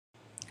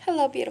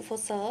Hello, beautiful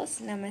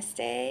souls.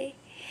 Namaste.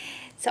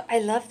 So, I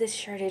love this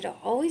shirt. It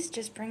always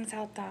just brings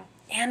out the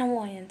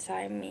animal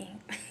inside me.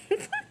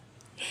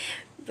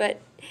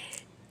 But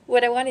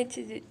what I wanted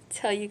to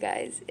tell you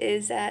guys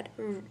is that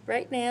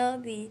right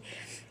now,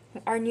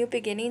 our new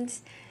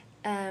beginnings,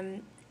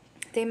 um,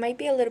 they might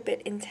be a little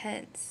bit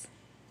intense.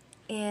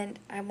 And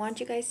I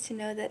want you guys to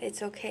know that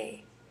it's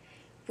okay.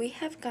 We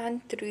have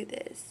gone through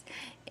this.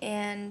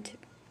 And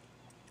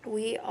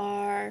we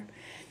are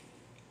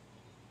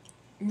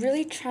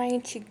really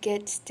trying to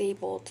get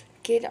stable,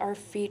 get our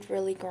feet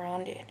really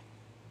grounded.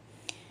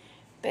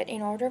 But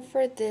in order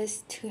for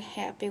this to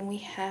happen, we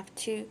have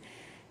to,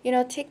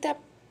 take that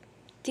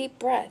deep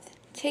breath.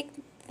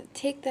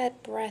 Take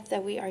that breath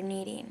that we are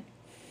needing.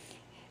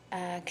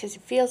 Because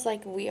it feels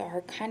like we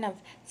are kind of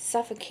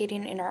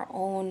suffocating in our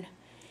own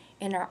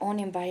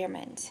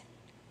environment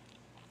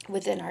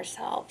within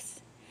ourselves.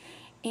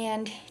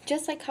 And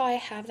just like how I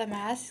have the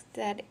mask,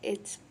 that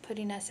it's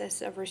putting us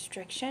as a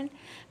restriction,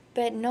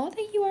 but know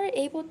that you are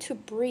able to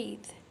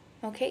breathe.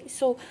 Okay,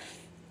 so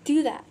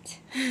do that.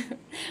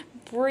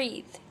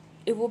 Breathe.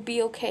 It will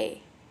be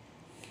okay.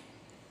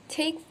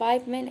 Take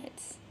 5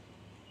 minutes.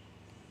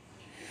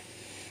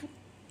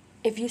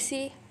 If you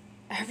see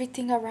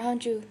everything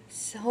around you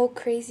so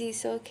crazy,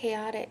 so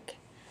chaotic,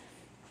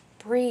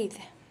 breathe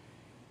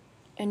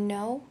and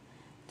know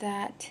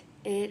that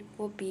it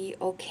will be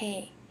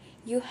okay.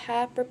 You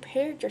have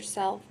prepared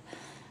yourself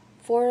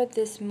for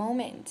this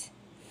moment.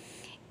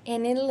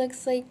 And it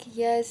looks like,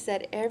 yes,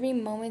 that every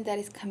moment that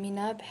is coming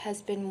up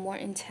has been more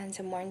intense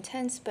and more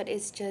intense, but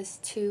it's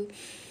just to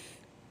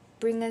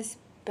bring us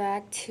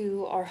back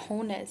to our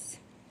wholeness,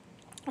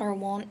 our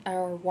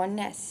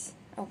oneness,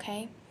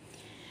 okay?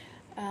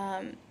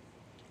 And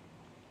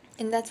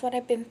that's what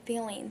I've been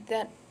feeling,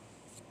 that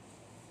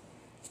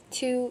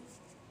to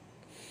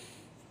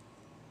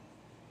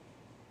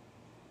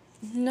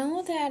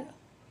know that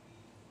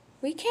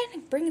we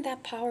can bring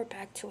that power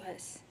back to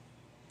us.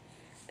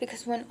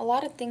 Because when a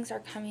lot of things are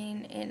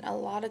coming and a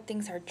lot of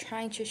things are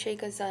trying to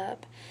shake us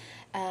up,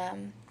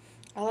 a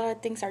lot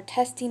of things are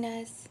testing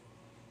us,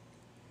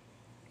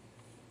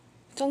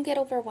 don't get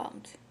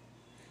overwhelmed.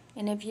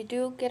 And if you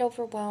do get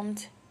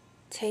overwhelmed,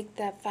 take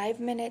that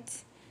 5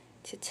 minutes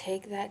to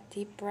take that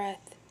deep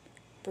breath.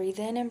 Breathe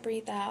in and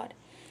breathe out.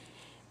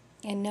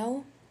 And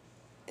know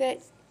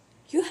that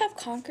you have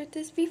conquered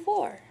this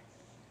before.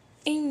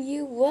 And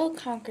you will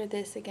conquer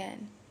this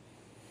again.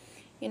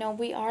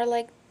 We are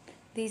like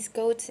these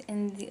goats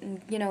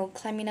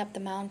climbing up the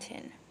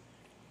mountain.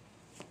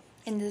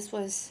 And it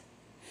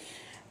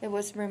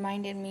was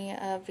reminding me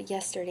of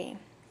yesterday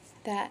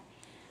that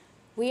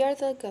we are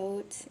the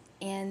goats,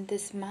 and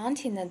this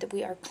mountain that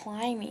we are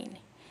climbing,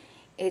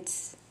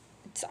 it's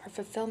our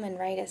fulfillment,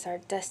 right? It's our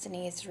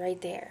destiny. It's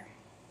right there.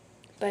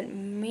 But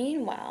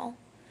meanwhile,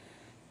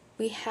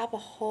 we have a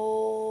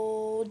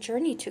whole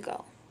journey to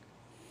go.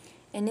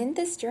 And in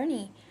this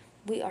journey,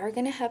 we are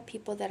going to have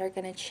people that are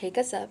going to shake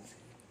us up,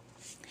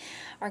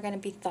 are going to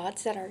be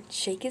thoughts that are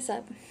shake us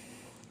up.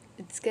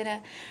 It's going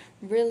to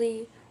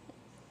really,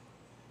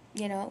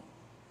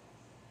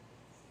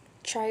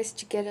 tries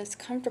to get us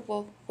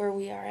comfortable where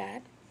we are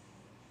at.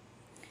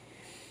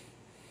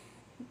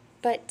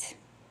 But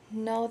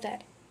know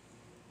that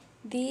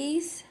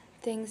these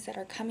things that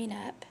are coming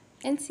up,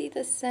 and see,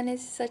 the sun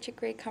is such a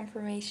great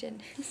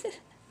confirmation.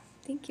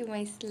 Thank you,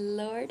 my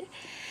Lord.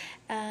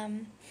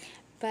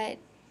 But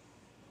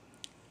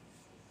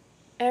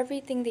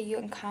everything that you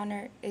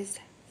encounter is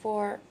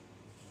for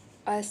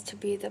us to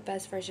be the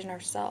best version of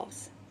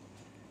ourselves.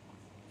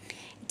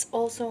 It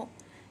also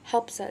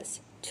helps us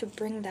to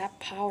bring that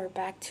power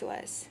back to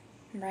us,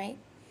 right?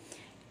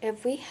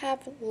 If we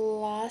have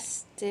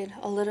lost it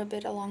a little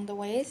bit along the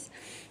ways,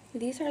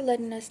 these are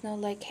letting us know,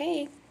 like,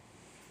 hey,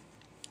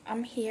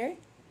 I'm here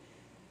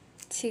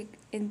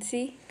and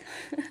see,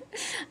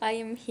 I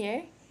am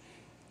here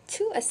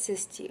to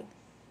assist you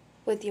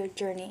with your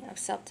journey of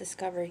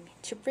self-discovery,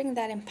 to bring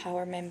that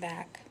empowerment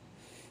back.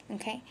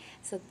 Okay,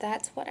 so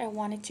that's what I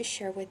wanted to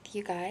share with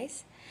you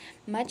guys.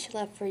 Much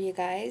love for you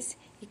guys.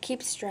 You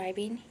keep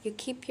striving, you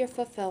keep your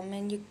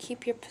fulfillment, you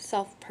keep your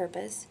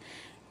self-purpose,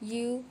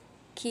 you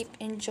keep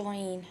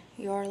enjoying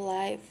your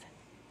life,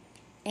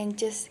 and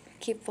just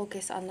keep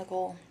focused on the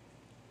goal.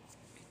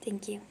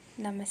 Thank you.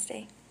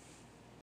 Namaste.